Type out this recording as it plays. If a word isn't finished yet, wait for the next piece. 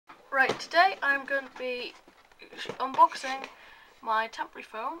Right, today I'm going to be unboxing my temporary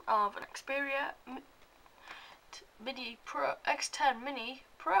phone of an Xperia Mini Pro X10 Mini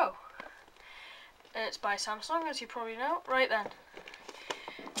Pro. It's by Samsung, as you probably know. Right then,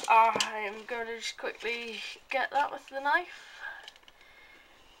 I'm going to just quickly get that with the knife,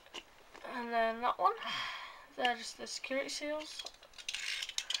 and then that one. They're just the security seals.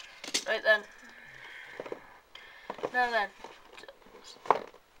 Right then. Now then.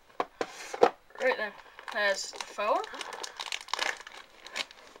 Right then, there's the phone.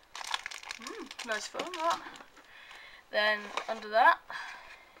 Nice phone, that. Then under that,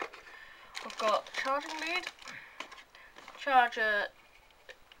 we've got the charging lead, charger,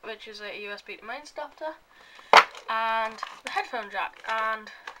 which is a USB to mains adapter, and the headphone jack, and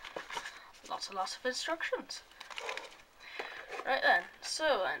lots of instructions. Right then,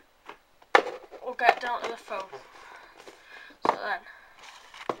 so then, we'll get down to the phone. So then,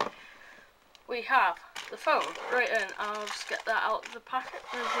 we have the phone. Right then, I'll just get that out of the packet.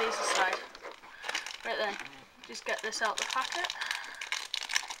 Move these aside. Right then, just get this out of the packet.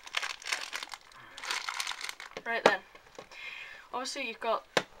 Right then, obviously you've got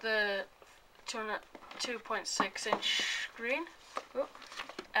the 2.6 inch screen,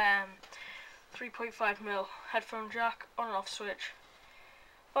 3.5mm headphone jack, on and off switch,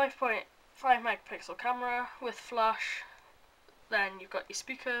 5.5 megapixel camera with flash. Then you've got your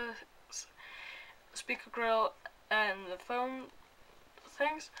speaker grill and the phone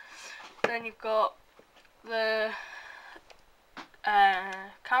things. Then you've got the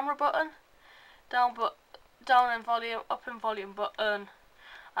camera button, down in volume, up in volume button,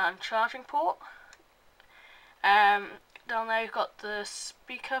 and charging port. Down there you've got the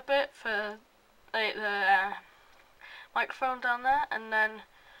speaker bit for the microphone down there, and then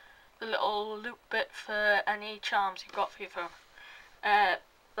the little loop bit for any charms you've got for your phone.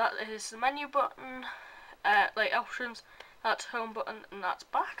 That is the menu button, like options, that's home button, and that's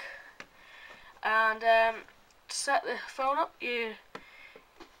back. And to set the phone up, you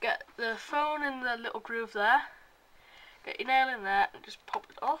get the phone in the little groove there, get your nail in there and just pop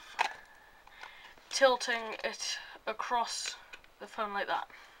it off, tilting it across the phone like that.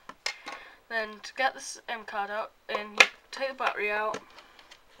 Then to get the SIM card out, you take the battery out,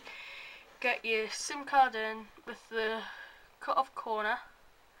 get your SIM card in with the cut off corner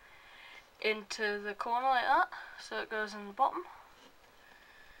into the corner like that, so it goes in the bottom.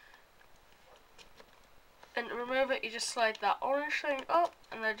 And to remove it, you just slide that orange thing up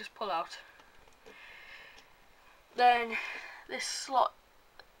and then just pull out. Then this slot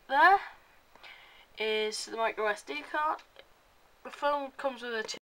there is the microSD card. The phone comes with a